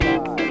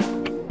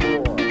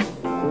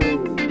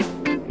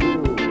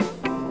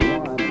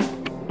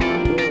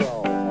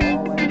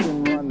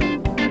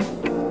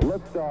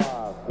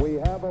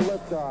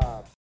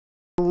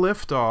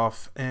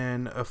Liftoff,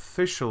 and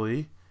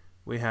officially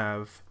we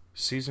have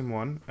Season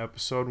 1,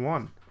 Episode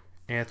 1.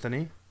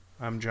 Anthony,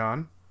 I'm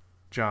John.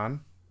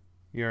 John,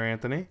 you're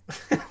Anthony.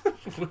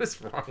 What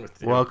is wrong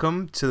with you?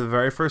 Welcome to the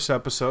very first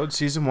episode,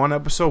 Season 1,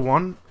 Episode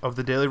 1 of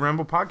the Daily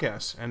Ramble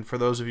Podcast. And for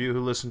those of you who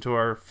listened to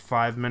our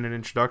 5-minute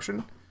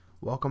introduction,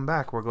 welcome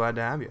back. We're glad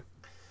to have you.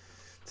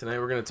 Tonight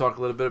we're going to talk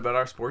a little bit about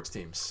our sports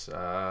teams.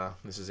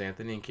 This is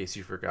Anthony, in case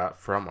you forgot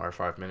from our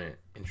 5-minute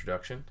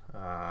introduction.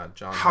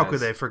 John. How could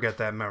they forget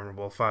that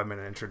memorable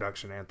 5-minute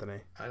introduction, Anthony?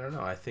 I don't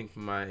know. I think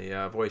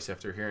my voice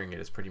after hearing it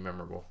is pretty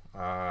memorable.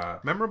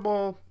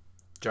 Memorable?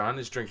 John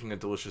is drinking a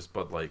delicious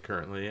Bud Light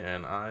currently,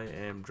 and I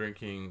am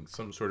drinking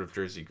some sort of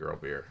Jersey Girl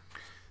beer.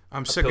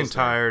 I'm sick and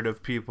tired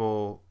of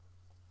people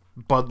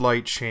Bud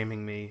Light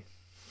shaming me.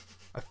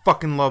 I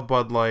fucking love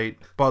Bud Light.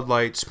 Bud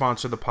Light,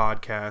 sponsor the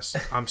podcast.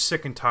 I'm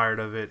sick and tired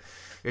of it.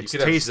 It's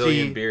tasty. Have a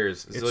zillion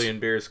beers. A zillion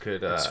beers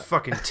could... It's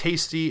fucking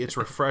tasty. It's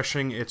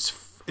refreshing. It's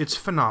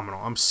phenomenal.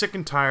 I'm sick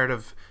and tired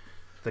of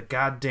the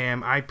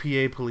goddamn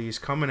IPA police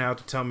coming out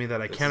to tell me that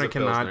I can or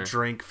cannot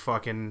drink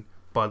fucking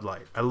Bud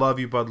Light. I love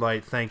you, Bud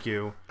Light. Thank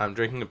you. I'm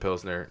drinking a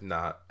Pilsner,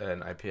 not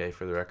an IPA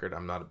for the record.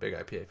 I'm not a big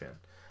IPA fan.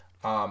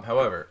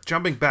 However...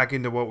 Jumping back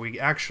into what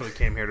we actually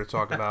came here to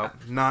talk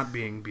about, not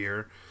being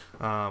beer...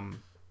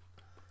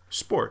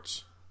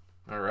 sports.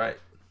 All right.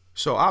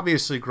 So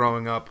obviously,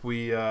 growing up,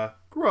 we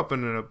grew up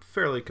in a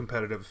fairly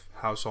competitive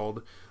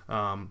household.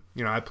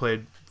 I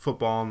played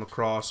football and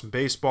lacrosse and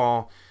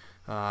baseball.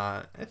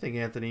 I think,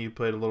 Anthony, you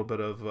played a little bit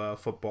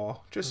of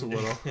football, just a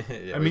little.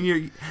 Yeah,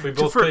 we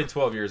both played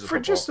 12 years of football.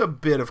 For just a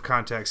bit of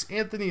context,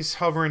 Anthony's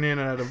hovering in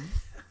at a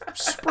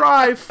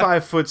spry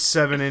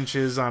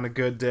 5'7" on a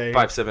good day.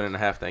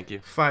 5'7.5", thank you.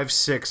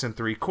 5'6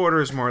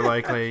 3/4 more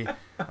likely.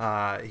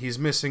 He's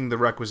missing the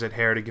requisite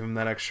hair to give him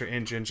that extra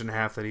inch and a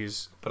half that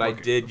he's. But I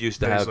did used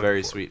to have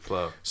very sweet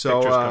flow. So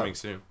pictures coming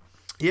soon.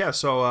 Yeah.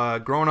 So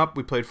growing up,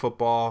 we played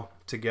football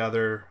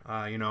together.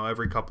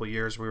 Every couple of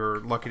years, we were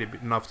lucky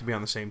enough to be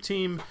on the same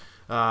team.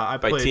 By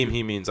team,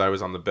 he means I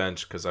was on the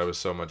bench because I was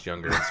so much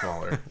younger and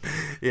smaller.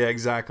 Yeah,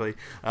 exactly.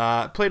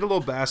 Played a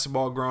little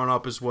basketball growing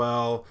up as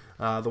well.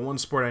 The one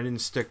sport I didn't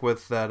stick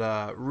with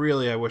that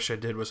really I wish I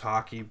did was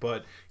hockey.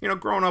 But,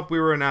 growing up, we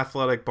were an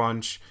athletic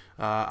bunch.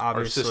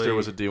 Obviously, our sister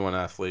was a D1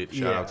 athlete.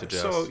 Shout out to Jess.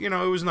 So, it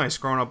was nice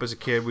growing up as a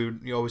kid.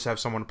 You always have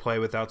someone to play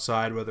with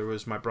outside, whether it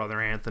was my brother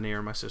Anthony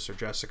or my sister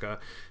Jessica.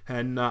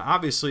 And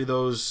obviously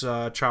those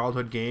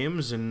childhood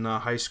games and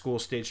high school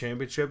state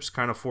championships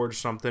kind of forged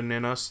something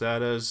in us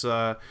that has,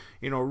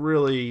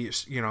 really,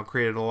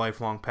 created a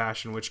lifelong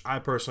passion, which I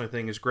personally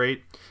think is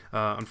great.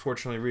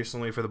 Unfortunately,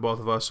 recently for the both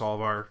of us, all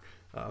of our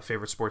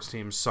favorite sports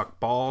teams suck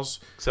balls.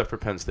 Except for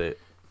Penn State.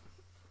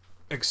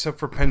 Except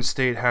for Penn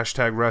State,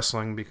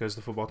 #wrestling, because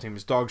the football team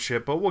is dog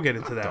shit, but we'll get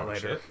into that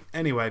later. Shit.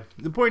 Anyway,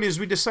 the point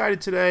is we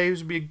decided today it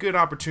would be a good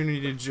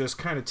opportunity to just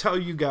kind of tell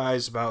you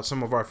guys about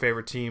some of our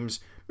favorite teams,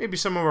 maybe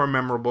some of our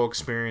memorable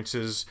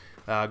experiences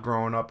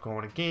growing up,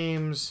 going to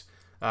games,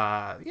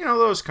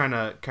 those kind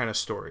of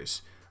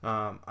stories.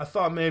 I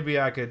thought maybe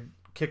I could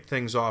kick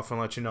things off and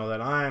let you know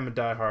that I am a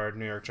diehard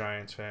New York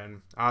Giants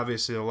fan.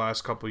 Obviously, the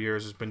last couple of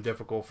years has been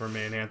difficult for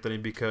me and Anthony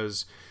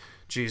because...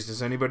 Geez,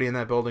 does anybody in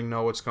that building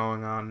know what's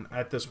going on?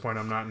 At this point,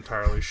 I'm not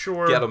entirely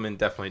sure. Gettleman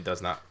definitely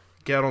does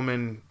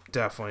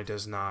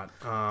not.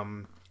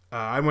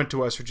 I went to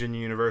West Virginia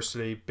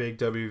University, big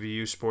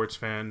WVU sports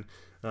fan.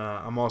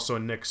 I'm also a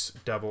Knicks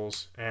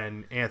Devils,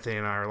 and Anthony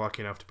and I are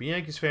lucky enough to be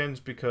Yankees fans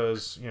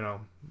because,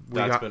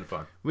 that's been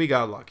fun. We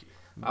got lucky.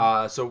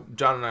 So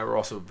John and I were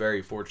also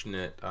very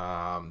fortunate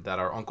that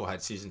our uncle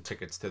had season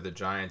tickets to the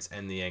Giants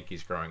and the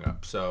Yankees growing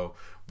up. So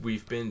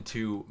we've been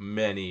to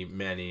many,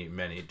 many,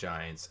 many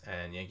Giants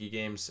and Yankee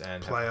games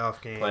and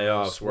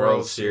playoffs,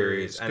 World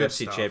Series,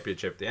 NFC stuff.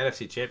 Championship. The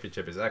NFC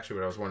Championship is actually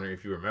what I was wondering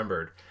if you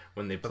remembered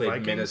when they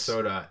played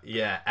Minnesota,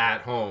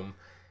 at home.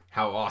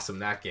 How awesome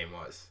that game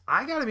was.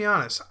 I gotta be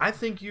honest. I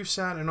think you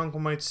sat in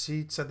Uncle Mike's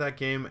seats at that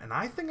game, and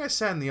I think I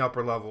sat in the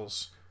upper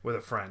levels with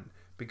a friend.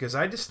 Because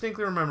I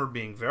distinctly remember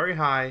being very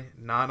high,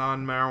 not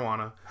on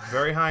marijuana,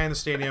 very high in the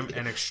stadium,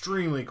 and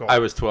extremely cold. I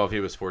was 12, he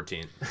was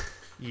 14.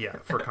 Yeah,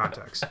 for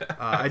context.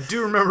 I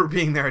do remember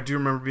being there. I do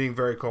remember being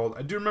very cold.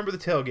 I do remember the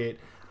tailgate.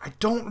 I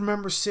don't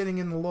remember sitting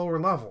in the lower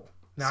level.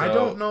 Now, I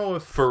don't know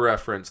if... For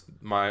reference,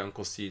 my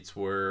uncle's seats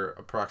were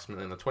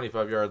approximately on the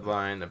 25-yard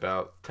line,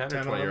 about 10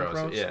 or 20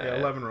 rows. Yeah,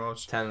 11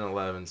 rows. 10 and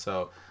 11,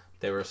 so...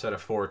 They were a set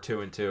of 4,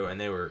 2 and 2, and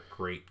they were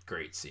great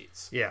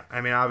seats. Yeah,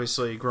 I mean,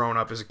 obviously, growing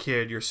up as a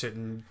kid, you're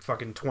sitting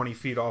fucking 20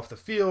 feet off the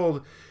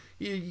field.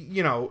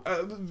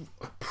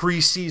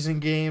 Preseason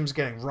games,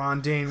 getting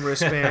Rondane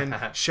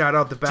wristband. Shout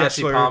out the Bachelor.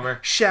 Jesse Palmer.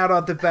 Shout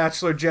out the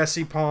Bachelor,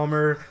 Jesse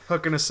Palmer,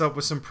 hooking us up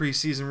with some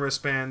preseason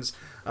wristbands.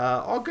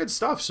 All good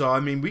stuff. So, I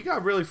mean, we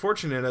got really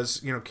fortunate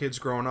as, kids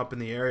growing up in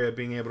the area,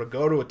 being able to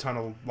go to a ton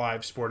of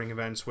live sporting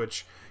events,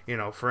 which,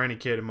 for any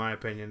kid, in my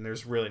opinion,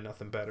 there's really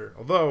nothing better.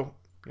 Although...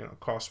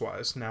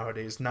 cost-wise,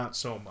 nowadays, not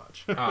so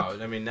much.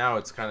 Now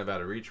it's kind of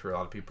out of reach for a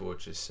lot of people,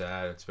 which is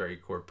sad. It's very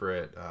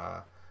corporate.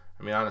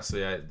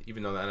 Honestly,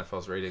 even though the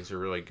NFL's ratings are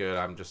really good,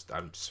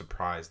 I'm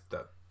surprised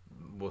that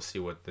we'll see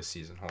what the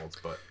season holds.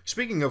 But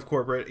speaking of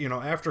corporate,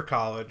 after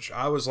college,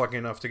 I was lucky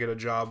enough to get a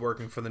job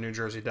working for the New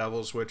Jersey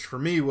Devils, which for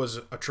me was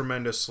a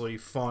tremendously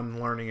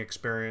fun learning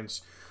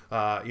experience.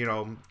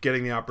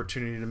 Getting the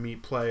opportunity to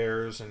meet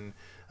players and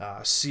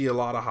see a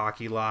lot of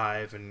hockey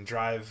live and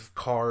drive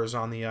cars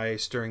on the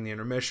ice during the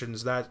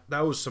intermissions. That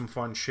was some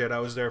fun shit. I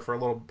was there for a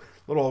little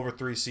over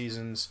 3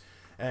 seasons,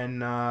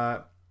 and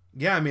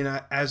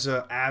as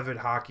an avid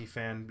hockey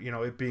fan,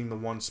 it being the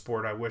one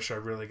sport I wish I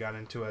really got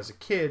into as a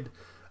kid,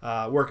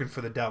 working for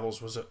the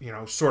Devils was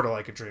sort of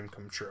like a dream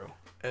come true.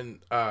 And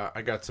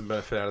I got some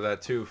benefit out of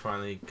that too.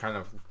 Finally, kind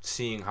of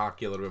seeing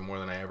hockey a little bit more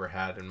than I ever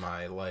had in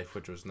my life,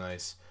 which was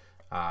nice.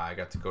 I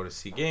got to go to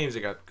see games.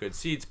 I got good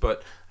seats.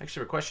 But I actually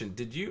have a question.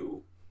 Didn't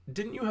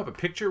you have a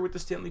picture with the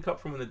Stanley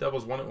Cup from when the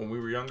Devils won it when we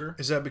were younger?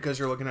 Is that because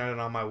you're looking at it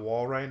on my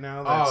wall right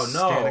now? That's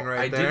standing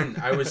right there?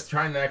 Didn't. I was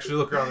trying to actually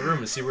look around the room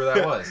and see where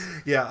that was.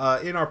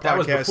 Yeah, in our podcast... That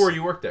was before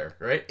you worked there,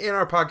 right? In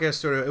our podcast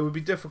studio, it would be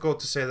difficult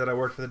to say that I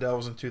worked for the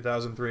Devils in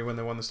 2003 when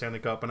they won the Stanley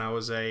Cup, and I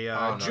was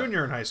a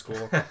junior in high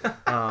school.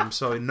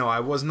 So, no, I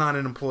was not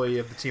an employee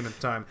of the team at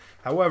the time.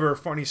 However,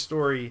 funny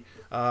story...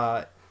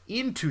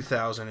 in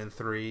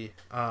 2003,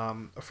 a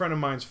friend of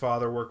mine's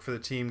father worked for the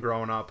team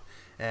growing up,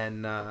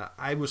 and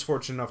I was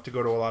fortunate enough to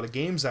go to a lot of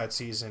games that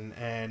season,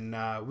 and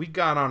we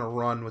got on a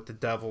run with the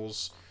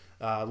Devils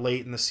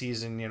late in the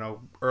season,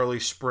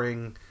 early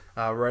spring,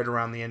 right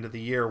around the end of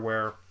the year,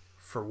 where,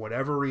 for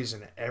whatever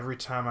reason, every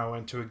time I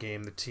went to a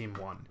game, the team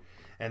won.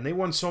 And they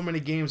won so many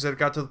games that it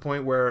got to the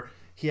point where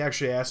he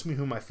actually asked me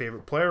who my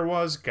favorite player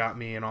was, got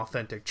me an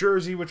authentic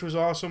jersey, which was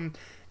awesome.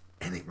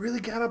 And it really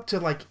got up to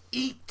like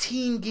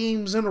 18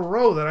 games in a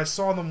row that I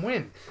saw them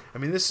win. I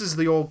mean, this is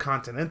the old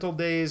Continental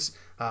days,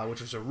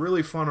 which was a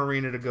really fun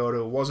arena to go to.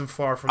 It wasn't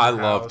far from the house.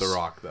 I love The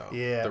Rock, though.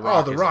 Yeah. The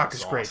Rock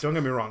is great. Don't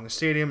get me wrong. The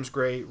stadium's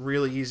great.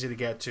 Really easy to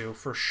get to,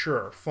 for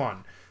sure.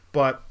 Fun.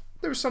 But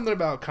there was something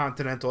about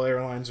Continental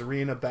Airlines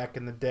Arena back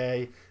in the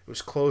day. It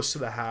was close to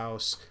the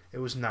house. It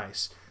was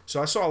nice.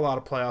 So I saw a lot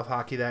of playoff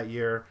hockey that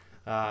year.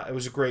 It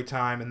was a great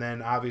time. And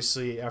then,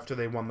 obviously, after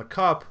they won the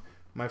Cup...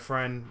 My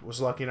friend was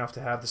lucky enough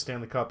to have the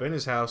Stanley Cup in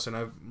his house, and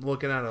I'm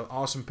looking at an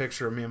awesome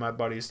picture of me and my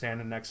buddy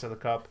standing next to the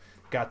cup.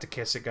 Got to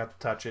kiss it, got to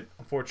touch it.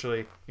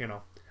 Unfortunately, I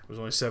was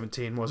only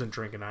 17, wasn't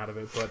drinking out of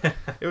it, but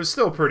it was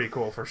still pretty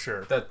cool for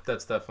sure.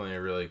 That's definitely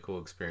a really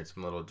cool experience.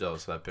 I'm a little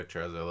jealous of that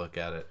picture as I look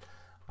at it.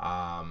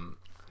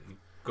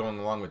 Going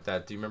along with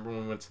that, do you remember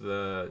when we went to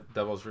the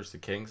Devils versus the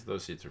Kings?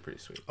 Those seats were pretty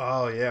sweet.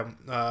 Oh, yeah.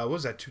 What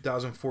was that,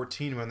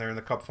 2014 when they were in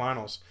the Cup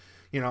Finals?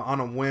 On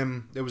a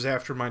whim, it was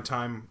after my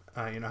time,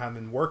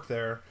 having worked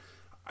there.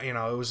 It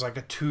was like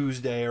a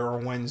Tuesday or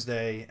a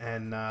Wednesday,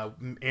 and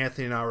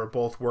Anthony and I were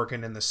both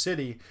working in the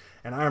city.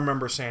 And I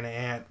remember saying to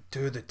Ant,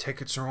 dude, the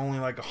tickets are only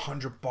like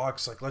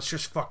 $100. Like, let's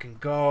just fucking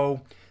go.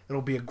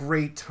 It'll be a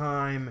great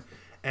time.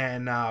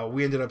 And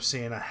we ended up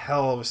seeing a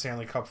hell of a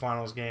Stanley Cup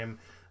Finals game.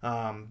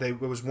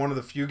 It was one of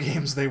the few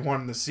games they won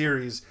in the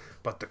series,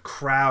 but the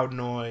crowd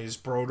noise,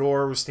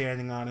 Brodeur was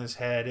standing on his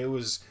head. It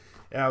was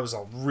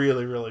a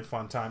really, really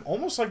fun time.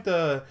 Almost like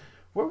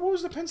what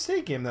was the Penn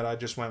State game that I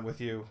just went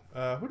with you?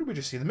 Who did we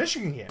just see? The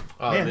Michigan game.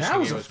 Oh, man, that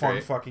was a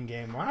fun fucking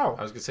game. Wow.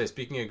 I was going to say,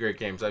 speaking of great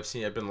games,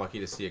 I've been lucky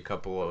to see a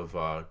couple of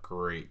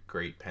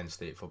great Penn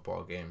State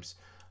football games.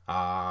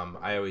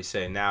 I always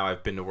say now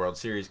I've been to World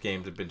Series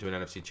games, I've been to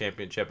an NFC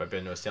Championship, I've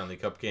been to a Stanley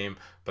Cup game,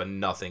 but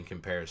nothing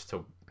compares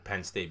to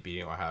Penn State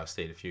beating Ohio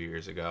State a few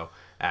years ago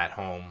at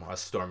home,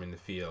 us storming the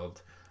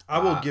field. I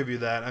will give you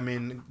that. I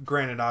mean,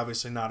 granted,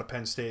 obviously not a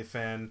Penn State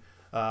fan,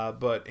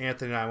 but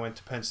Anthony and I went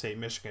to Penn State,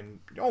 Michigan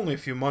only a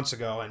few months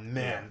ago, and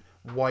man,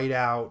 white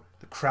out.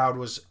 The crowd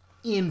was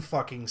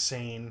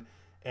insane,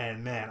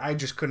 and man, I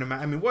just couldn't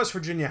imagine. I mean, West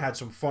Virginia had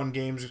some fun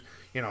games.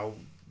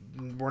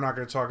 We're not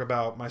going to talk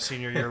about my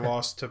senior year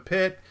loss to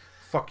Pitt.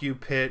 Fuck you,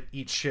 Pitt.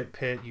 Eat shit,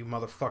 Pitt. You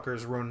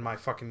motherfuckers ruined my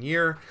fucking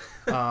year.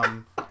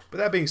 But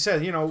that being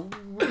said,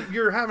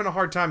 you're having a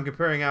hard time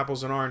comparing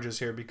apples and oranges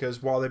here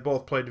because while they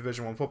both played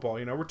Division I football,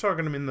 we're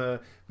talking them in the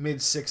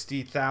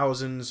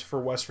mid-60,000s for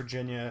West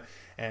Virginia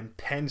and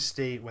Penn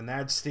State. When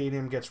that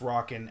stadium gets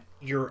rocking,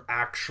 you're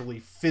actually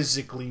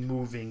physically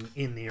moving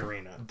in the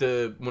arena.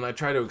 When I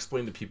try to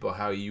explain to people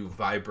how you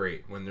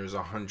vibrate when there's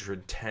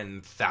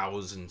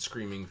 110,000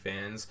 screaming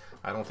fans,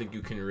 I don't think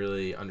you can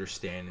really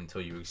understand until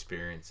you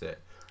experience it.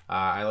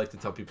 I like to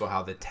tell people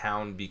how the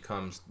town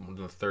becomes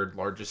the third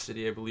largest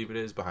city, I believe it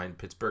is, behind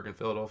Pittsburgh and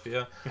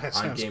Philadelphia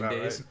on game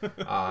days.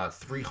 Right.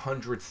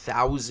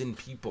 300,000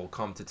 people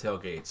come to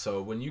tailgate. So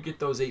when you get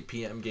those 8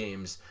 p.m.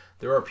 games,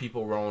 there are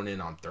people rolling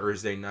in on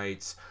Thursday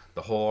nights.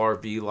 The whole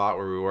RV lot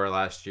where we were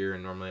last year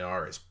and normally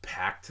are is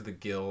packed to the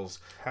gills.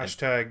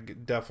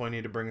 Hashtag definitely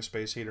need to bring a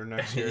space heater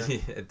next year.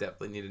 Yeah,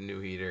 definitely need a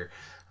new heater.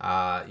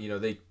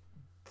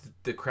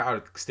 The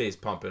crowd stays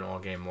pumping all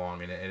game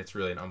long, and it's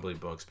really an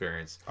unbelievable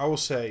experience. I will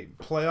say,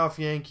 playoff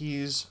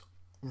Yankees,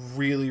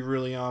 really,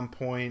 really on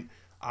point.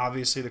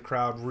 Obviously, the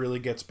crowd really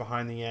gets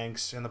behind the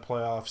Yanks in the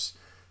playoffs.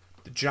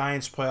 The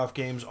Giants' playoff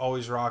games,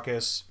 always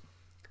raucous.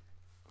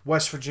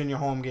 West Virginia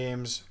home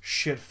games,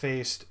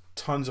 shit-faced,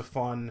 tons of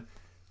fun.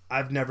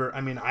 I've never.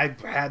 I mean, I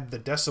had the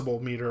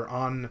decibel meter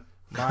on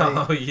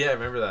my. Oh yeah, I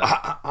remember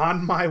that.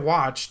 On my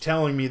watch,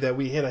 telling me that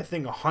we hit, I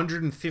think,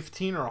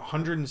 115 or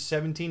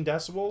 117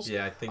 decibels.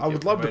 Yeah, I think I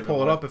would love to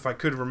pull it up if I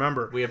could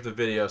remember. We have the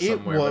video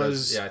somewhere. I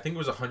think it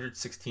was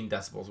 116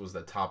 decibels was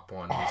the top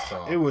one we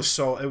saw.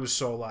 It was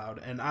so loud,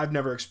 and I've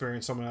never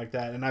experienced something like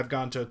that. And I've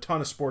gone to a ton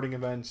of sporting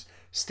events,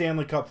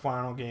 Stanley Cup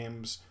final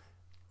games,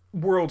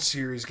 World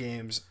Series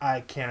games. I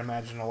can't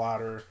imagine a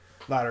louder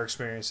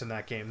experience in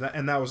that game.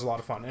 And that was a lot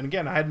of fun. And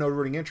again, I had no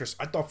rooting interest.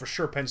 I thought for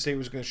sure Penn State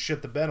was going to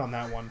shit the bed on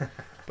that one,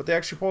 but they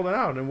actually pulled it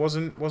out, and it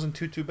wasn't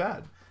too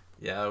bad.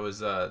 Yeah, it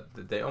was.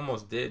 They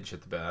almost did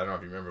shit the bed. I don't know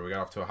if you remember. We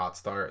got off to a hot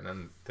start, and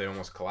then they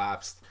almost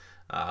collapsed,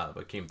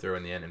 but came through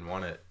in the end and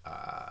won it.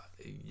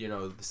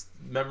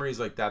 Memories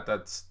like that.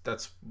 That's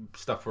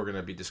stuff we're going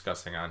to be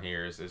discussing on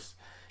here. Is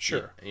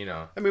Sure.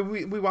 I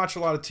mean, we watch a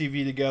lot of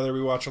TV together.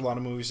 We watch a lot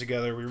of movies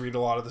together. We read a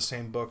lot of the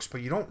same books,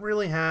 but you don't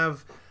really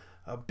have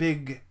a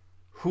big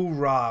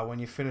hoorah when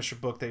you finish a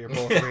book that you're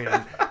both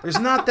reading. There's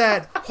not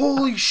that,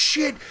 holy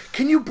shit,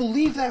 can you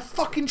believe that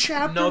fucking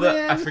chapter, No,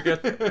 man? I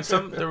forget.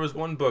 There was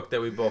one book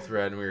that we both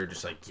read, and we were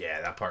just like,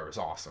 yeah, that part was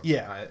awesome.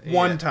 Yeah,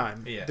 one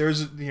time. Yeah.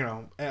 There's, a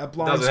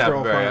blind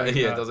squirrel. It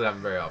doesn't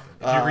happen very often.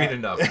 If you read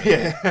enough.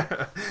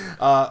 Yeah.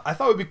 I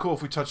thought it would be cool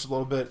if we touched a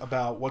little bit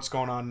about what's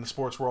going on in the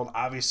sports world.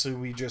 Obviously,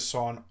 we just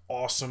saw an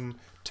awesome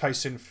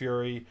Tyson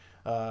Fury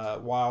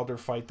Wilder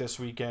fight this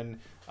weekend.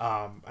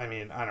 I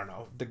mean, I don't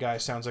know. The guy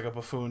sounds like a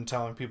buffoon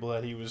telling people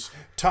that he was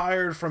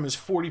tired from his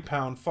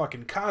 40-pound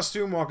fucking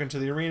costume walking to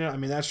the arena. I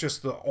mean, that's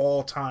just the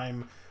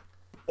all-time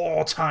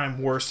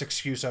worst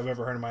excuse I've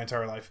ever heard in my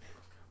entire life.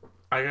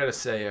 I gotta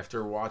say,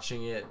 after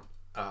watching it,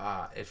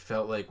 it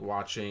felt like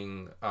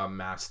watching a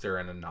master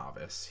and a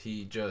novice.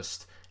 He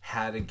just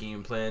had a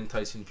game plan.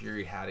 Tyson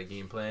Fury had a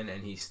game plan,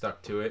 and he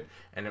stuck to it,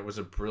 and it was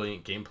a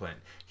brilliant game plan.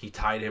 He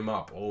tied him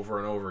up over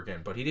and over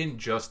again, but he didn't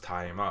just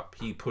tie him up.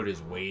 He put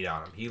his weight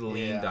on him. He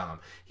leaned on him.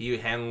 He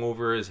hung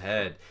over his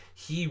head.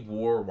 He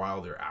wore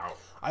Wilder out.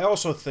 I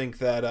also think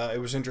that it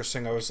was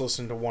interesting. I was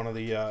listening to one of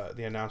the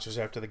announcers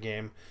after the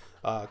game,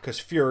 because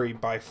Fury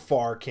by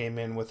far came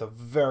in with a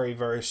very,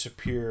 very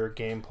superior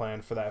game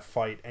plan for that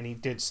fight, and he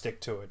did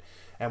stick to it.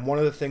 And one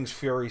of the things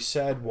Fury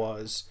said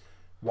was,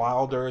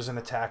 Wilder is an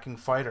attacking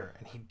fighter,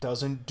 and he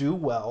doesn't do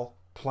well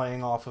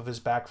playing off of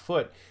his back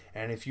foot.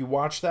 And if you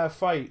watch that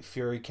fight,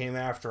 Fury came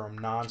after him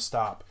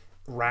nonstop,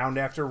 round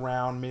after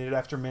round, minute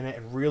after minute,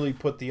 and really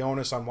put the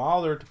onus on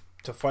Wilder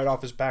to fight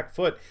off his back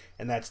foot.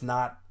 And that's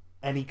not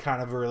any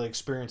kind of early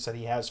experience that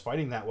he has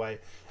fighting that way.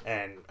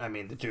 And I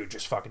mean, the dude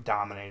just fucking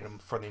dominated him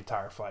for the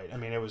entire fight. I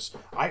mean, it was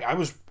I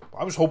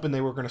was hoping they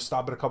were going to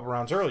stop it a couple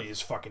rounds early.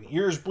 His fucking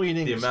ears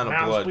bleeding, the his amount of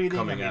mouth blood bleeding.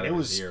 coming out of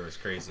his ear was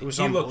crazy.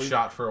 He looked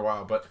shot for a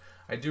while, but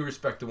I do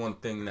respect the one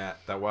thing that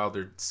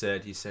Wilder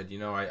said. He said,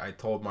 I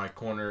told my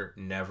corner,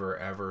 never,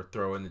 ever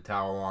throw in the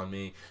towel on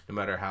me, no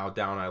matter how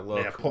down I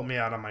look. Yeah, put me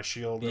out on my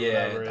shield. Or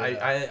whatever.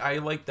 Yeah, I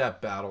like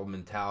that battle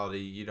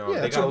mentality. Yeah,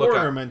 it's a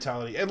warrior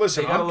mentality. And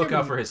listen, they got to look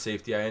out for his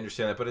safety. I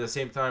understand that. But at the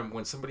same time,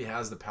 when somebody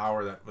has the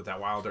power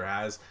that Wilder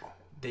has,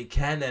 they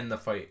can end the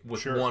fight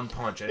with one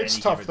punch at any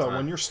given time. It's tough, though,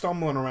 when you're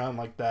stumbling around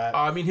like that.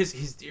 I mean,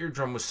 his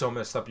eardrum was so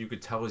messed up, you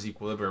could tell his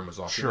equilibrium was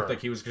off. Sure. It looked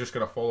like he was just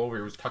going to fall over.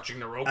 He was touching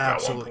the rope at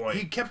one point.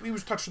 He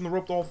was touching the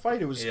rope the whole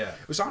fight. It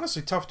was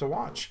honestly tough to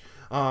watch.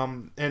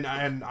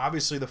 And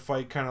obviously the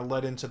fight kind of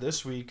led into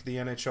this week, the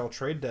NHL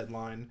trade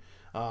deadline,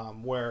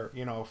 where,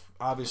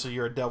 obviously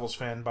you're a Devils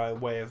fan by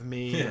way of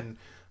me, and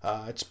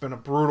it's been a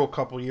brutal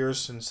couple years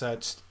since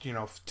that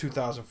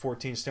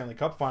 2014 Stanley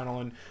Cup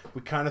final, and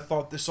we kind of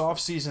thought this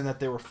offseason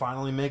that they were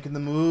finally making the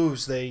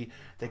moves. They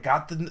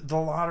got the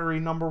lottery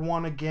number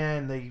one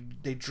again.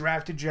 They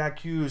drafted Jack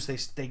Hughes.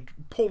 They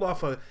pulled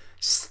off a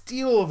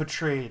steal of a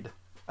trade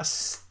for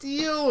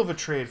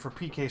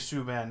PK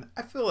Subban.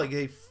 I feel like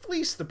they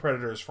fleeced the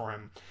Predators for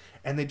him,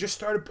 and they just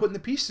started putting the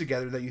pieces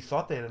together that you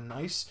thought they had a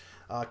nice,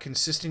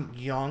 consistent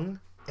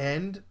young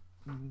and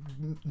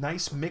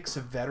nice mix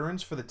of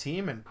veterans for the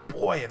team, and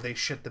boy, have they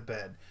shit the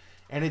bed.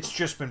 And it's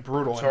just been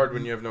brutal. It's hard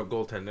when you have no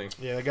goaltending.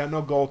 Yeah, they got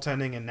no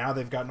goaltending, and now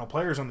they've got no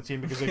players on the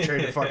team because they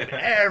traded fucking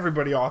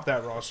everybody off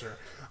that roster.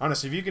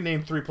 Honestly, if you can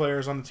name 3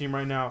 players on the team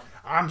right now,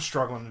 I'm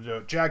struggling to do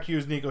it. Jack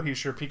Hughes, Nico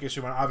Hischier, PK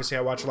Subban. Obviously,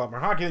 I watch a lot more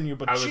hockey than you,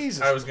 but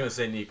Jesus. I was going to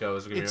say Nico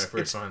was going to be my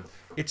first one.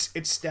 It's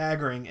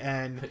staggering,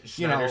 and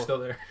Schneider's still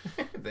there.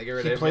 They get rid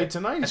of him. He played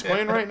tonight. He's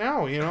playing right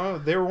now.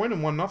 They were winning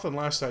 1-0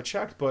 last I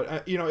checked,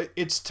 but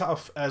it's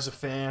tough as a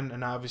fan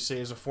and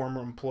obviously as a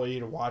former employee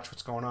to watch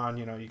what's going on.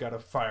 You got a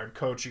fired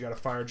coach, you got a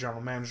fired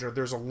general manager.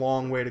 There's a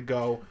long way to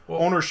go.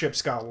 Well,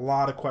 ownership's got a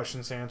lot of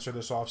questions to answer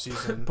this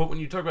offseason. But when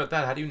you talk about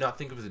that, how do you not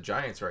think of the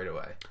Giants right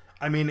away?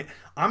 I mean,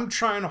 I'm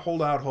trying to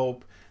hold out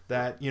hope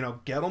that,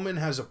 Gettleman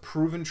has a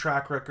proven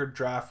track record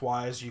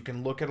draft-wise. You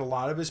can look at a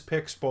lot of his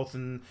picks, both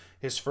in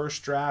his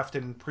first draft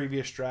and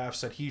previous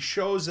drafts, that he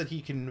shows that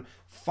he can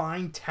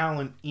find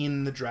talent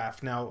in the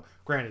draft. Now,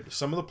 granted,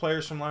 some of the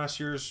players from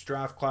last year's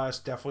draft class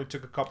definitely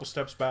took a couple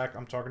steps back.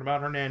 I'm talking about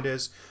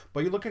Hernandez.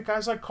 But you look at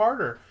guys like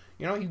Carter.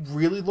 He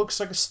really looks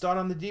like a stud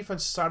on the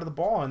defensive side of the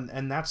ball,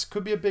 and that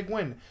could be a big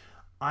win.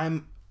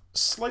 I'm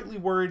slightly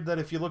worried that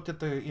if you looked at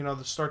the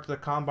start to the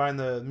combine,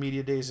 the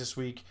media days this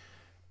week,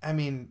 I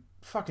mean,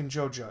 fucking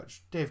Joe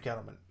Judge, Dave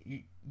Gettleman,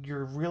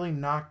 you're really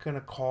not going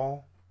to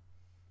call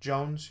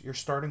Jones your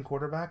starting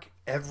quarterback?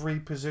 Every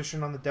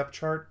position on the depth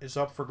chart is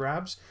up for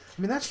grabs.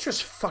 I mean, that's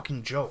just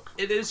fucking joke.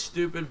 It is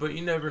stupid, but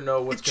you never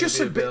know what's going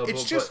to be available.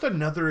 It's just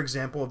another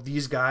example of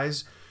these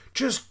guys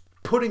just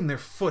putting their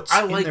foots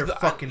in their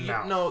fucking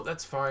mouth. No,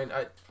 that's fine.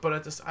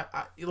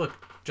 Look,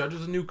 Judge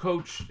is a new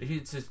coach.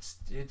 He's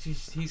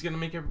going to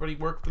make everybody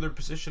work for their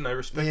position. I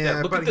respect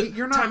that.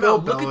 You're not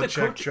Bill Belichick, look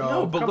at the Joe.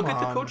 No, but Come look on.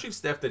 at the coaching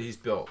staff that he's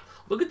built.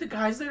 Look at the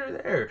guys that are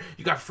there.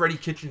 You got Freddie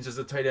Kitchens as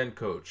a tight end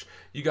coach.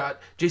 You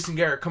got Jason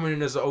Garrett coming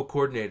in as the O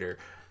coordinator.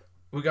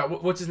 We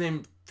got what's his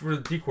name for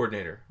the D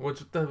coordinator?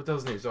 What the hell's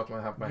his name? He's off my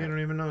head. You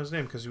don't even know his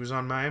name because he was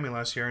on Miami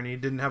last year and he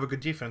didn't have a good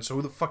defense. So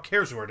who the fuck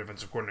cares who our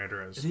defensive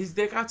coordinator is?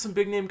 They got some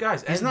big name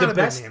guys. He's not a big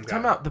name guy.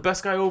 Time out. The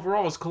best guy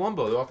overall is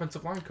Colombo, the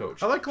offensive line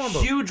coach. I like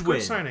Colombo. Huge win.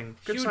 Good signing.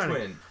 Huge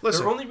win.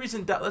 Listen, the only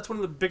reason that's one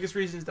of the biggest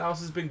reasons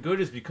Dallas has been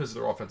good is because of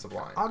their offensive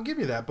line. I'll give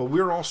you that, but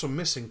we're also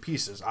missing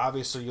pieces.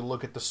 Obviously, you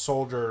look at the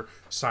Soldier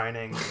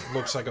signing,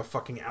 looks like a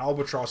fucking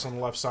albatross on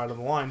the left side of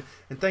the line,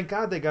 and thank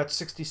God they got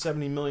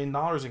 $60-70 million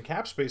in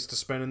cap space to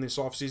spend in this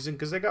offseason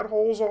because they got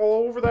holes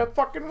all over that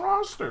fucking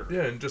roster.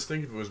 Yeah, and just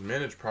think if it was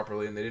managed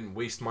properly and they didn't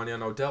waste money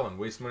on Odell and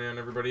waste money on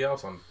everybody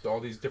else on all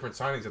these different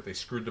signings that they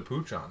screwed the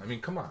pooch on. I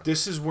mean, come on.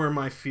 This is where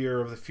my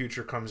fear of the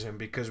future comes in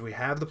because we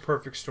have the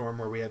perfect storm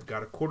where we have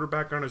got a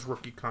quarterback on his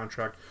rookie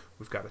contract.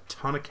 We've got a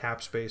ton of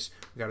cap space.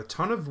 We've got a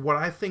ton of what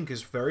I think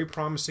is very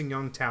promising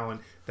young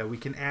talent that we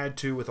can add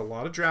to with a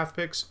lot of draft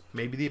picks,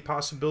 maybe the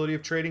possibility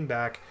of trading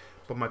back.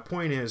 But my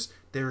point is,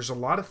 there's a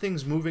lot of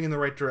things moving in the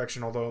right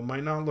direction, although it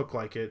might not look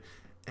like it.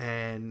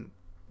 And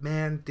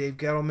man, Dave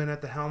Gettleman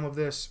at the helm of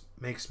this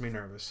makes me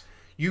nervous.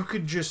 You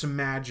could just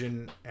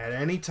imagine at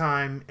any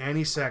time,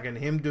 any second,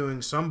 him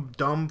doing some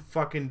dumb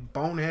fucking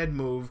bonehead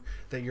move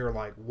that you're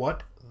like,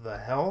 what the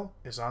hell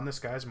is on this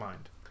guy's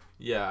mind?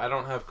 Yeah, I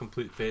don't have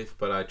complete faith,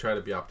 but I try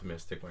to be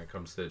optimistic when it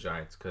comes to the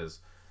Giants because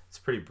it's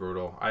pretty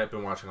brutal. I have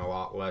been watching a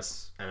lot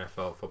less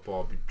NFL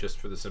football just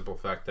for the simple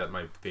fact that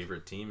my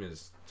favorite team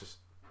is just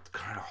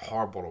kind of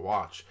horrible to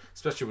watch,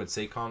 especially when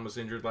Saquon was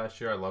injured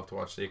last year. I love to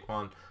watch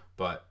Saquon.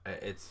 But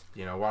it's,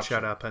 watching.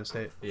 Shout out Penn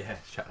State. Yeah,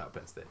 shout out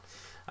Penn State.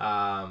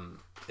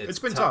 It's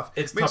been tough.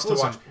 It's tough to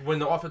watch. When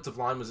the offensive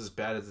line was as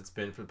bad as it's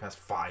been for the past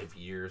 5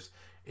 years,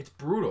 it's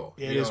brutal.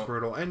 It is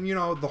brutal. And,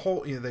 the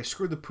whole, they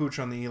screwed the pooch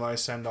on the Eli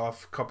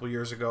send-off a couple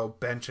years ago,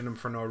 benching him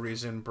for no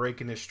reason,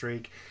 breaking his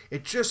streak.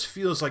 It just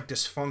feels like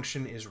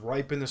dysfunction is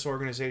ripe in this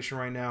organization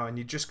right now, and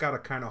you just got to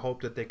kind of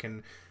hope that they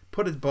can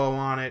put a bow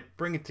on it,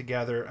 bring it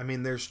together. I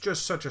mean, there's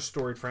just such a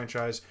storied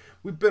franchise.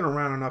 We've been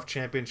around enough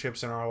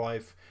championships in our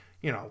life,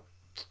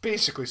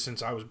 basically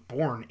since I was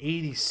born,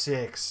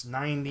 86,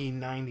 90,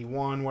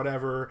 91,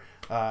 whatever,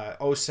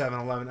 07,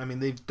 11. I mean,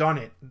 they've done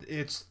it.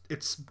 It's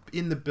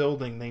in the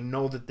building. They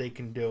know that they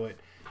can do it.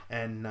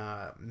 And,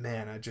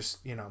 man, I just,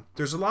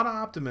 there's a lot of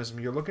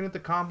optimism. You're looking at the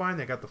combine.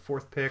 They got the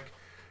 4th pick.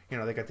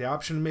 They got the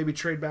option to maybe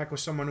trade back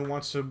with someone who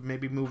wants to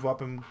maybe move up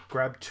and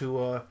grab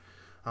Tua.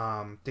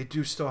 They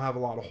do still have a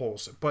lot of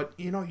holes. But,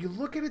 you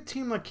look at a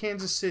team like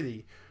Kansas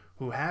City,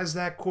 who has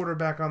that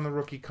quarterback on the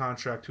rookie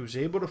contract, who's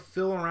able to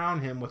fill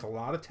around him with a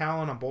lot of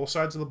talent on both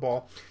sides of the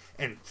ball.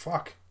 And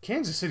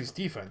Kansas City's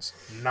defense,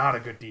 not a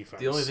good defense.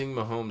 The only thing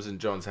Mahomes and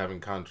Jones have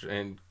in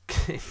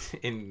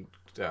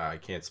I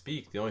can't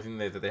speak. The only thing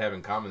that they have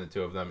in common, the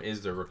two of them,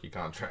 is their rookie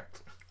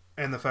contract.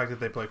 And the fact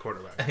that they play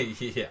quarterback.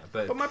 Yeah.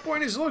 But my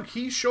point is, look,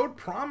 he showed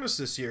promise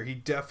this year. He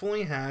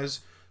definitely has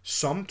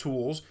some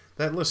tools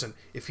that, listen,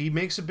 if he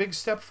makes a big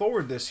step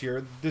forward this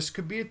year, this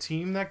could be a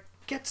team that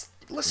gets...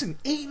 Listen,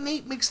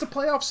 8-8 makes the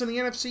playoffs in the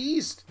NFC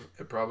East.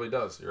 It probably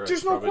does. You're right.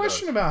 There's no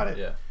question about it.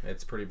 Yeah,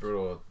 it's pretty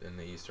brutal in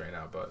the East right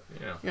now, but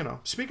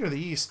Speaking of the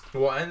East,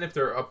 well, and if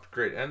they're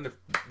upgrade, and if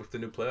the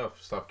new playoff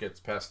stuff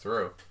gets passed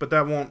through, but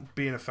that won't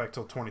be in effect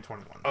till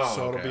 2021.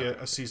 So okay, it'll be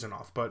a season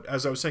off. But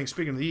as I was saying,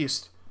 speaking of the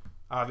East,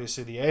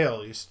 obviously the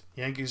AL East,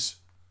 Yankees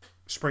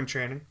spring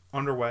training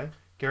underway.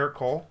 Garrett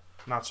Cole,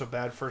 not so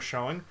bad first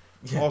showing.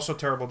 Yeah. Also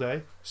terrible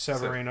day.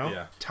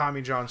 Severino,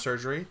 Tommy John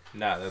surgery.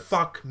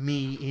 Fuck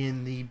me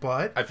in the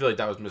butt. I feel like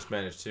that was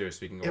mismanaged too.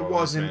 Speaking of it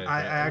wasn't.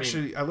 I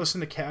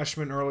listened to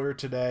Cashman earlier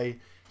today.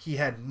 He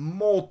had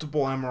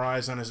multiple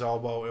MRIs on his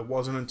elbow. It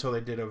wasn't until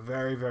they did a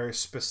very, very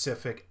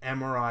specific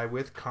MRI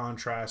with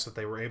contrast that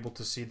they were able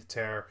to see the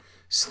tear.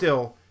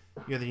 Still,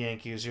 you're the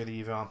Yankees. You're the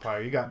evil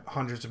empire. You got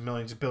hundreds of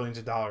millions, billions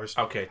of dollars.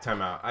 Okay,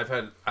 time out. I've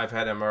had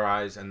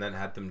MRIs and then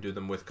had them do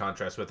them with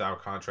contrast,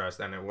 without contrast,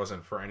 and it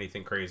wasn't for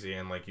anything crazy.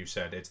 And like you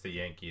said, it's the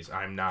Yankees.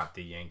 I'm not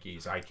the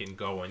Yankees. I can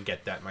go and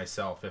get that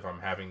myself if I'm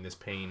having this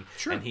pain.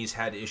 Sure. And he's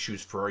had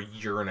issues for a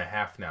year and a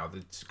half now.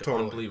 That's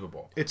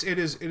unbelievable. It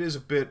is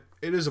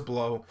a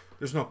blow.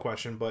 There's no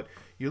question. But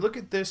you look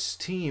at this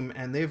team,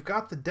 and they've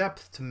got the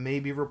depth to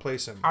maybe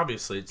replace him.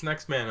 Obviously, it's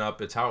next man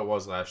up. It's how it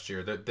was last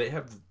year. They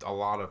have a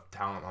lot of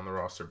talent on the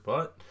roster,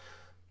 but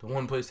The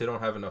one place they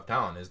don't have enough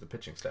talent is the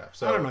pitching staff.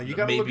 So I don't know. You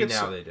got to look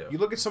at they do. You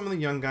look at some of the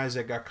young guys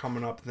that got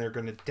coming up, and they're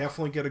going to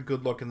definitely get a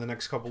good look in the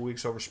next couple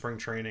weeks over spring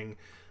training.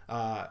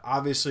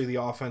 Obviously, the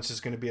offense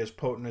is going to be as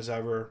potent as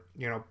ever.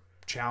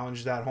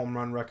 Challenge that home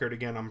run record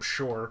again, I'm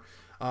sure.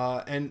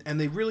 And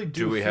they really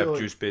do. Do we have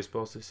juice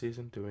baseballs this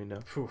season? Do we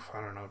know?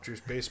 I don't know. Juice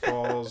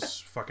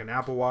baseballs, fucking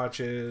Apple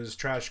Watches,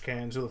 trash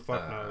cans. Who the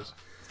fuck knows?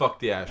 Fuck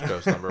the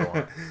Astros, number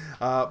one.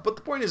 But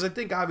the point is, I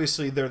think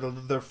obviously they're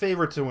the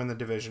favorite to win the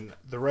division.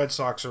 The Red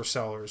Sox are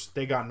sellers.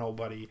 They got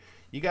nobody.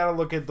 You got to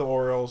look at the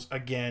Orioles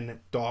again.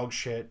 Dog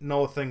shit.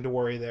 No thing to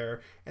worry there.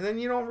 And then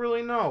you don't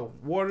really know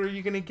what are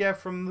you going to get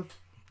from the.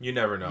 You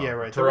never know. Yeah,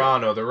 right.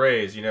 Toronto, the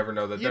Rays, you never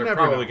know that they're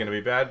probably going to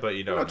be bad, but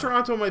you don't know.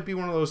 Toronto might be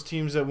one of those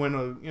teams that win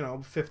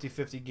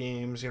 50-50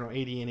 games,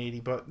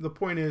 80-80. But the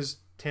point is,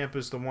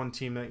 Tampa's the one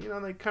team that,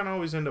 they kind of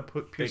always end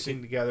up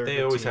piecing together.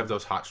 They always have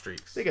those hot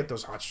streaks. They get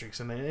those hot streaks,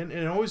 and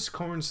it always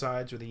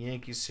coincides with the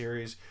Yankees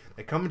series.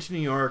 They come into New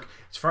York.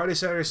 It's Friday,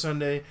 Saturday,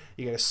 Sunday.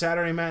 You got a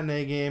Saturday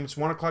matinee game. It's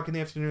 1 o'clock in the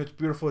afternoon. It's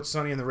beautiful. It's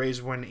sunny, and the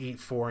Rays win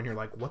 8-4, and you're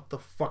like, what the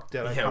fuck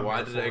did I come here for? Yeah,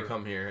 why did I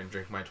come here and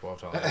drink my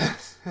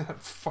 $12?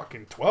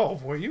 Fucking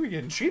 12? Well, you were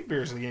getting cheap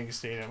beers at the Yankee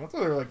Stadium. I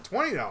thought they were like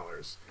 $20.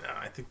 No,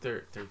 I think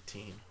they're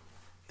 13.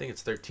 I think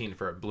it's 13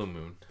 for a blue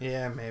moon.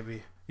 Yeah,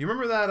 maybe. You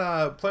remember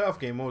that playoff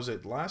game? What was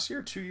it, last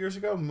year, 2 years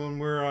ago, when we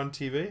were on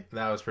TV?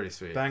 That was pretty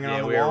sweet. Banging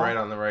on the we wall? were right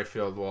on the right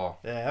field wall.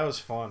 Yeah, that was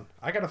fun.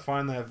 I got to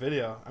find that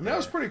video. I mean, that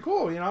was pretty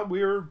cool.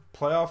 We were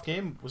playoff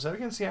game. Was that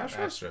against the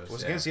Astros?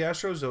 Was against the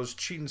Astros, those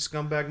cheating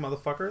scumbag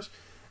motherfuckers.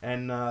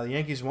 And the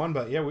Yankees won,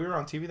 but yeah, we were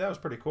on TV. That was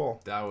pretty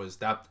cool. That was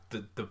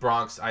the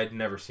Bronx. I'd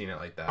never seen it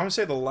like that. I'm gonna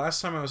say the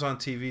last time I was on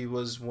TV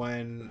was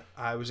when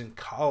I was in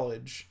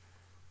college.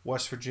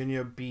 West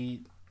Virginia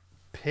beat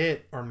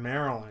Pitt or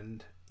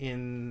Maryland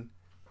in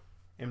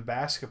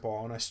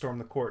basketball, and I stormed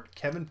the court.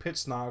 Kevin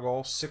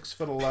Pittsnoggle,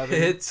 6'11".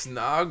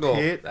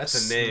 Pittsnoggle.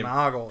 That's a name.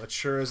 Pittsnoggle. It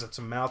sure is. It's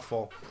a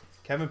mouthful.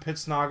 Kevin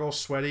Pittsnoggle,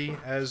 sweaty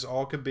as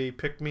all could be,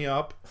 picked me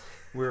up.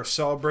 We were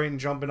celebrating,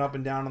 jumping up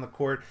and down on the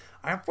court.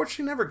 I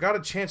unfortunately never got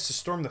a chance to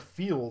storm the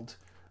field.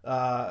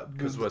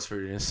 Because West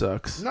Virginia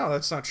sucks. No,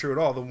 that's not true at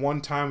all. The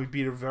one time we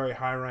beat a very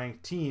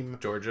high-ranked team.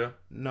 Georgia?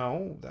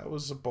 No, that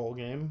was a bowl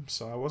game,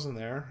 so I wasn't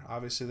there.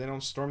 Obviously, they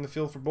don't storm the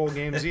field for bowl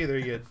games either,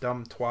 you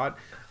dumb twat.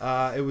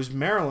 It was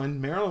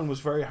Maryland. Maryland was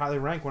very highly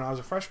ranked when I was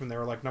a freshman. They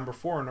were like number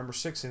 4 or number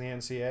 6 in the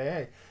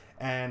NCAA.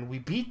 And we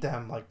beat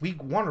them like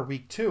week 1 or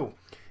week 2.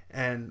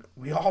 And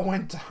we all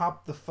went to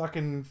hop the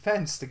fucking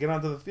fence to get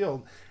onto the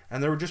field.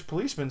 And there were just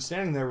policemen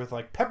standing there with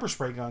like pepper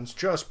spray guns,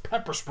 just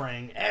pepper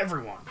spraying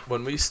everyone.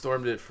 When we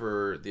stormed it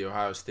for the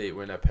Ohio State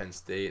win at Penn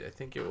State, I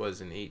think it was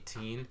in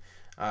 18,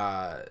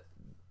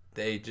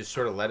 they just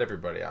sort of let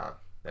everybody on.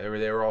 They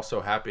were all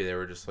so happy. They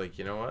were just like,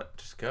 you know what?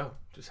 Just go.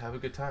 Just have a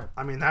good time.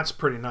 I mean, that's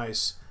pretty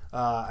nice.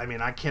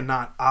 I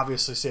cannot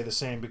obviously say the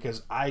same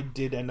because I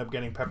did end up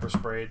getting pepper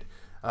sprayed,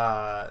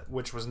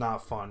 which was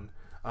not fun.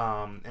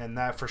 And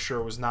that for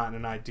sure was not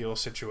an ideal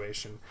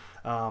situation.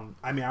 I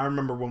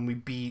remember when we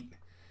beat...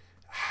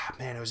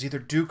 it was either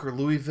Duke or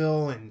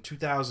Louisville in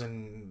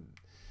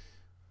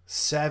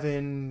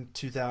 2007,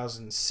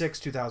 2006,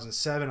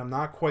 2007. I'm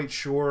not quite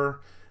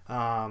sure.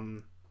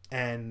 And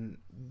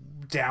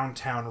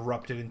downtown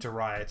erupted into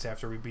riots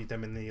after we beat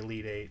them in the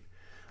Elite Eight.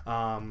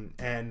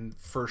 And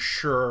for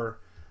sure,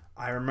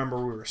 I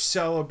remember we were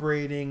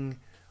celebrating.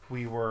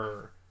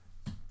 There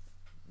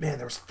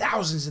was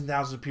thousands and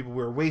thousands of people.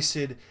 We were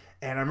wasted.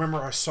 And I remember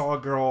I saw a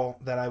girl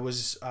that I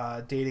was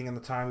dating at the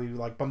time. We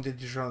bumped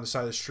into each other on the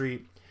side of the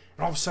street.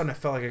 And all of a sudden, I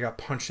felt like I got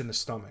punched in the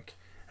stomach.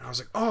 And I was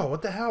like, oh,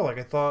 what the hell?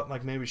 I thought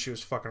maybe she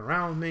was fucking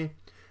around with me.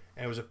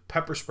 And it was a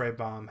pepper spray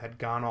bomb had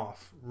gone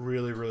off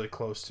really, really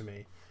close to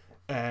me.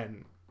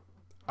 And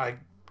I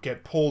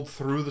get pulled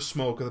through the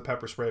smoke of the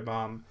pepper spray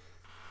bomb.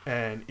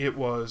 And it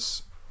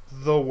was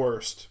the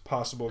worst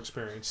possible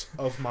experience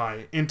of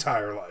my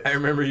entire life. I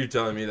remember you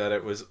telling me that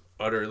it was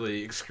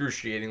utterly,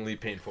 excruciatingly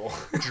painful.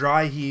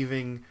 Dry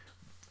heaving,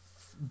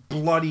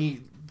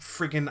 bloody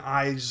freaking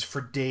eyes for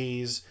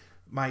days.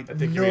 My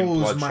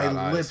nose,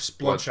 my lips,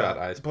 bloodshot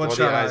eyes.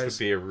 Bloodshot eyes would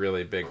be a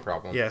really big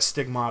problem. Yeah,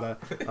 stigmata.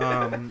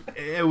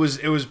 It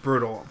was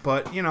brutal,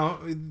 but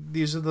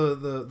these are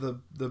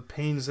the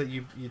pains that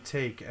you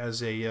take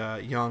as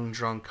a young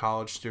drunk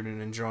college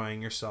student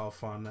enjoying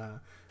yourself on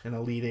an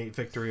Elite Eight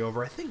victory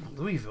over, I think,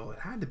 Louisville. It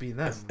had to be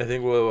them. I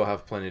think we'll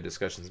have plenty of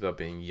discussions about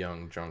being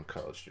young drunk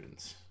college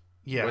students.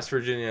 Yeah, West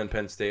Virginia and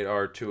Penn State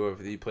are two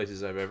of the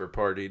places I've ever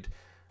partied.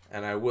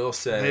 And I will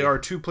say... They are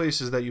two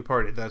places that you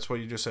partied. That's what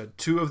you just said.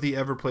 Two of the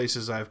ever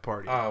places I've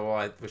partied. Oh, well,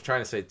 I was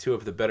trying to say two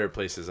of the better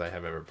places I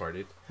have ever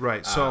partied.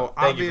 Right. So,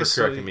 thank you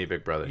for correcting me,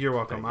 big brother. You're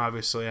welcome.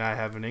 Obviously, I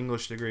have an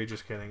English degree.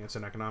 Just kidding. It's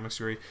an economics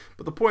degree.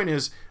 But the point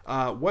is,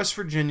 West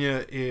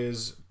Virginia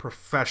is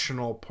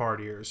professional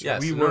partiers.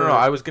 Yes. No,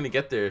 I was going to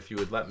get there if you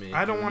would let me.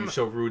 I don't want to... You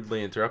so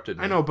rudely interrupted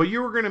me. I know, but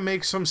you were going to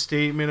make some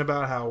statement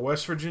about how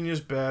West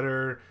Virginia's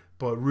better,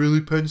 but really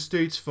Penn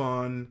State's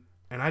fun.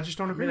 And I just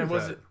don't agree with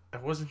that. I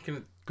wasn't going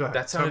to... Go ahead.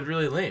 That sounded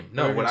really lame.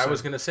 No, what I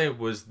was going to say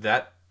was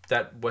that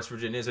that West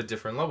Virginia is a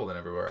different level than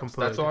everywhere else.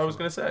 Completely That's all I was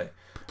going to say.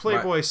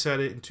 Playboy said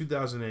it in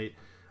 2008.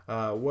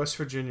 West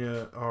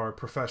Virginia are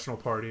professional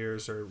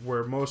partiers, or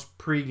where most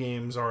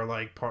pre-games are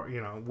like,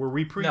 where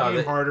we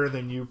pre-game harder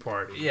than you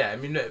party. Yeah, I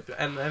mean,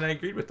 and I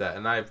agreed with that.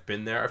 And I've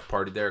been there. I've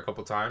partied there a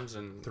couple times.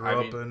 And there's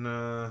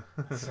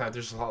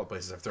a lot of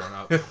places I've thrown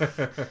up. I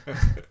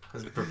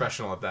was a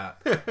professional at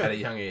that at a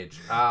young age.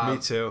 Me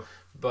too.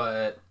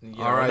 But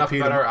enough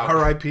about our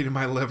R.I.P. to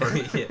my liver.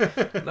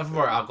 Enough of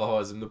our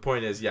alcoholism. The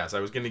point is, yes, I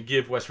was going to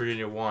give West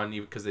Virginia one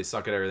because they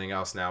suck at everything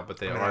else now, but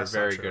they are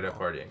very good at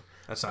partying.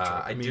 That's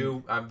not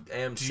true. I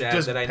am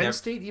sad that I never. Does Penn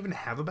State even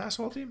have a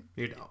basketball team?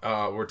 You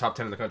don't. We're top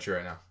 10 in the country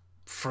right now.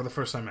 For the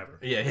first time ever.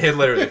 Yeah,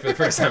 literally for the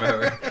first time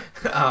ever.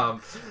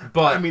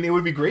 But I mean, it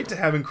would be great to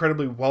have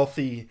incredibly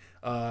wealthy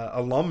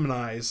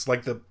alumni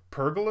like the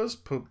Pagulas,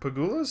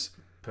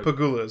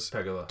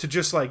 to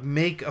just like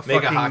make a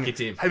hockey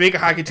team, make a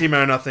hockey team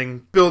out of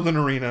nothing, build an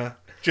arena.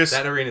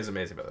 That arena is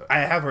amazing, by the way. I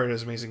have heard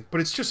it's amazing,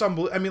 but it's just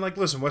unbelievable. I mean, like,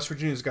 listen, West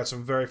Virginia's got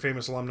some very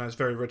famous alumni,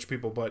 very rich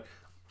people, but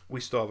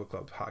we still have a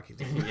club hockey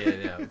team.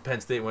 yeah.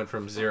 Penn State went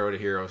from 0 to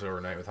heroes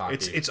overnight with hockey.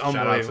 It's Shout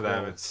unbelievable.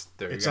 out to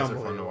them. You guys are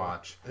fun to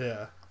watch.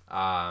 Yeah.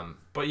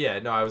 But yeah,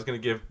 no, I was going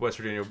to give West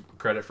Virginia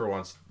credit for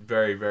once.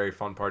 Very, very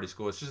fun party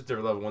school. It's just a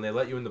different level. When they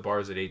let you in the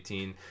bars at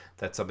 18,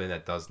 that's something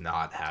that does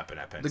not happen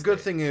at Penn State. The good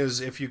thing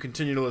is, if you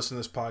continue to listen to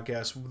this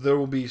podcast, there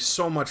will be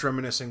so much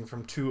reminiscing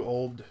from two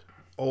old.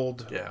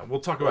 Yeah, we'll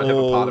talk about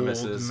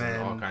hippopotamuses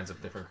and all kinds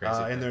of different crazy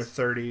things. In their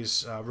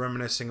 30s,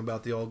 reminiscing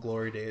about the old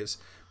glory days,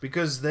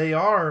 because they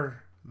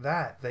are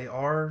that. They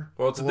are.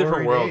 Well, it's a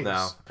different world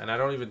now, and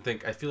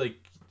I feel like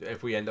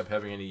if we end up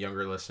having any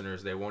younger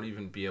listeners, they won't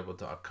even be able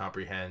to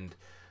comprehend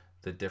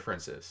the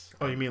differences.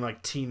 Oh, you mean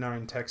like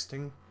T9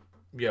 texting?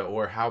 Yeah,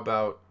 or how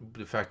about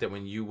the fact that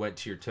when you went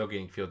to your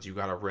tailgating fields, you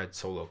got a red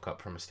Solo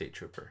cup from a state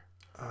trooper?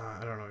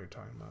 I don't know what you're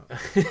talking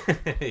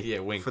about. Yeah,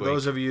 wink. For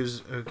those of you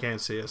who can't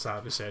see us,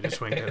 obviously, I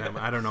just winked at him.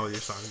 I don't know what you're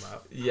talking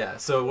about. Yeah,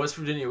 so West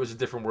Virginia was a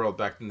different world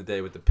back in the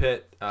day with the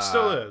pit.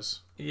 Still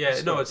is. Yeah,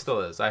 it still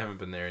is. I haven't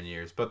been there in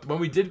years. But when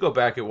we did go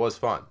back, it was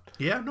fun.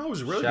 Yeah, no, it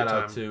was a really good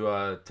time. Shout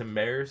out to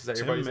Mayers. Is that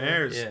your buddy's name?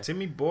 Mayers. Yeah.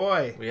 Timmy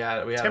boy. We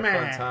had a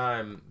fun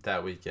time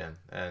that weekend.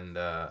 And,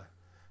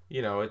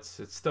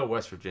 it's still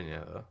West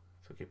Virginia, though.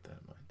 So keep that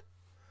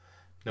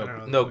in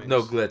mind. No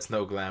glitz,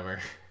 no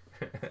glamour.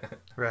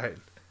 Right.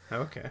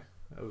 Okay.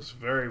 That was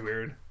very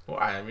weird. Well,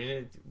 I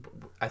mean,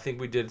 I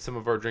think we did some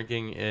of our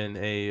drinking in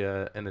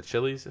a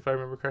Chili's, if I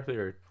remember correctly,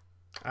 or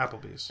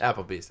Applebee's.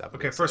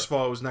 Okay, first of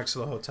all, it was next to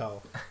the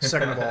hotel.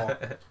 Second of all,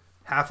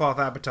 half off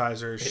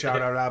appetizers.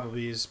 Shout out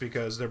Applebee's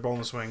because their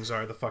boneless wings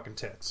are the fucking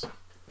tits.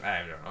 I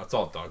don't know. It's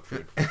all dog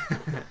food.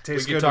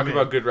 We can talk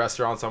about good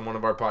restaurants on one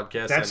of our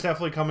podcasts. That's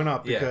definitely coming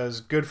up because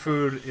good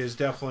food is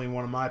definitely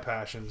one of my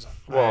passions.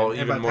 Well,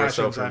 even more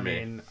so for me.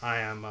 I mean, I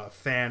am a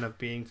fan of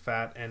being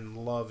fat and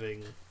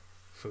loving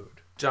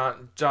food.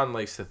 John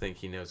likes to think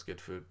he knows good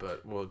food,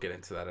 but we'll get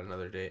into that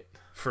another date.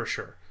 For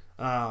sure.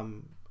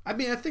 I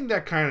mean, I think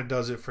that kind of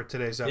does it for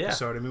today's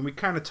episode. Yeah. I mean, we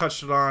kind of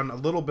touched on a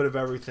little bit of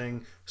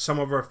everything, some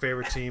of our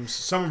favorite teams,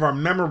 some of our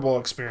memorable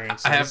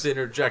experiences. I have to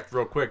interject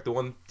real quick. The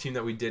one team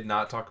that we did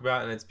not talk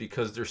about, and it's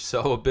because they're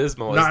so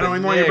abysmal. No, I don't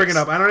even want you to bring it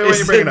up.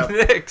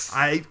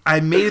 I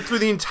made it through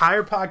the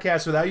entire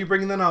podcast without you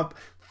bringing them up.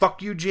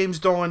 Fuck you, James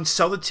Dolan.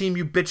 Sell the team,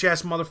 you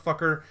bitch-ass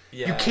motherfucker.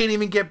 Yeah. You can't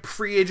even get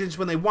free agents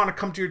when they want to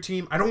come to your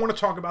team. I don't want to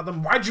talk about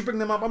them. Why'd you bring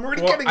them up? I'm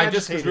already getting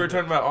agitated. Because we were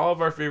talking about all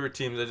of our favorite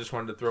teams, I just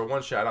wanted to throw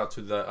one shout-out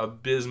to the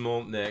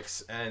abysmal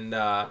Knicks. And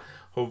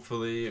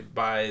hopefully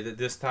by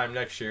this time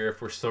next year,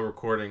 if we're still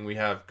recording, we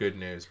have good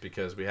news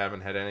because we haven't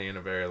had any in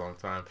a very long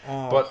time.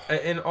 Oh.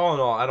 But in all,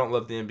 I don't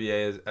love the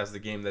NBA as the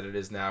game that it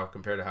is now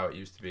compared to how it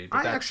used to be.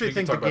 But I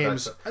think the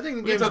game's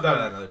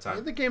another time. I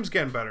think the game's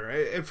getting better.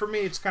 And for me,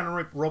 it's kind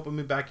of roping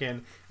me back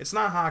in. It's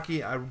not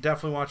hockey. I would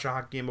definitely watch a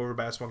hockey game over a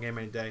basketball game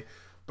any day.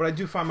 But I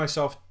do find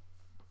myself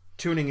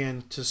tuning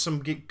in to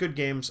some good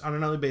games on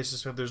another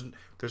basis if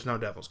there's no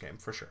Devils game,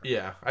 for sure.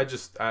 Yeah, I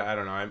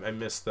don't know. I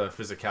miss the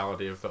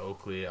physicality of the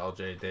Oakley,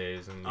 LJ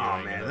days. And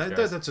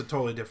that's a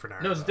totally different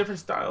era. No, it's a different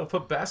style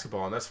of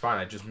basketball, and that's fine.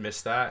 I just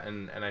miss that,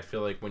 and I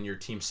feel like when your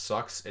team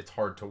sucks, it's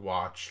hard to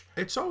watch.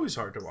 It's always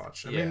hard to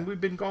watch. I mean,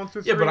 we've been going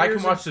through 3 years I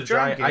can watch the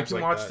Giants. I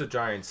can watch the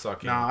Giants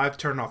sucking. No, I've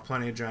turned off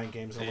plenty of Giant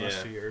games in the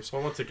last 2 years.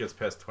 Well, once it gets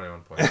past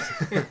 21 points.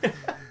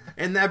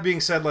 And that being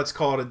said, let's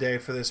call it a day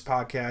for this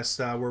podcast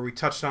where we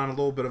touched on a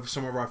little bit of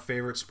some of our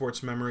favorite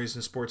sports memories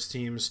and sports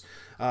teams.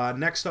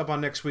 Next up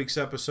on next week's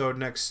episode,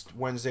 next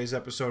Wednesday's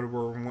episode,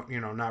 we're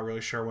not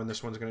really sure when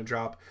this one's going to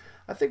drop.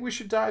 I think we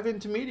should dive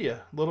into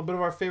media. A little bit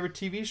of our favorite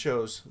TV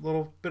shows, a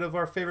little bit of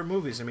our favorite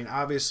movies. I mean,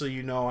 obviously,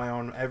 I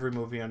own every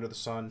movie under the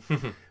sun.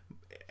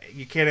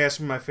 You can't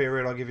ask me my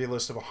favorite. I'll give you a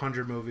list of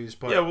 100 movies.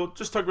 But yeah, we'll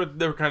just talk about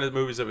the kind of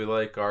movies that we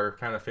like, our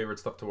kind of favorite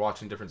stuff to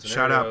watch in different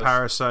scenarios. Shout out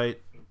Parasite.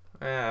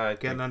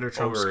 Getting under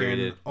Trump's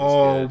overrated. skin.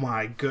 Oh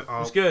my god. It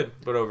was good,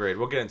 but overrated.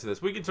 We'll get into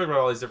this. We can talk about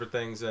all these different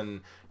things,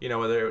 and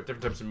whether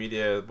different types of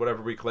media,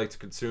 whatever we like to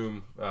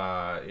consume,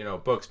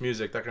 books,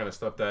 music, that kind of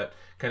stuff that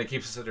kind of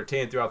keeps us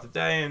entertained throughout the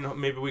day, and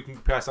maybe we can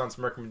pass on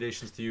some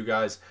recommendations to you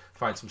guys.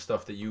 Find some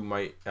stuff that you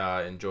might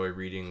enjoy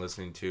reading,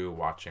 listening to,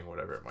 watching,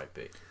 whatever it might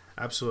be.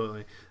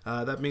 Absolutely.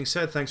 That being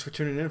said, thanks for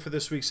tuning in for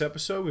this week's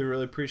episode. We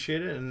really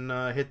appreciate it. And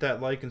hit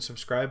that like and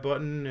subscribe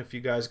button. If you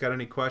guys got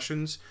any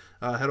questions,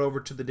 head over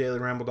to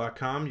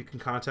thedailyramble.com. You can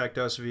contact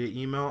us via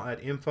email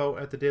at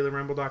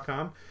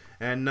info@thedailyramble.com.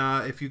 And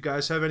if you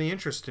guys have any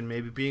interest in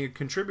maybe being a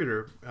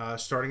contributor,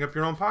 starting up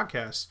your own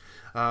podcast,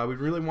 we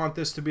really want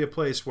this to be a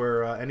place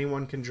where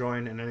anyone can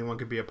join and anyone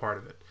can be a part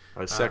of it.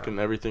 I second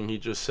everything he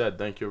just said.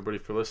 Thank you, everybody,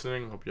 for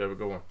listening. Hope you have a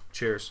good one.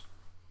 Cheers.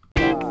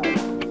 5,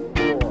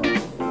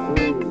 4,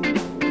 3,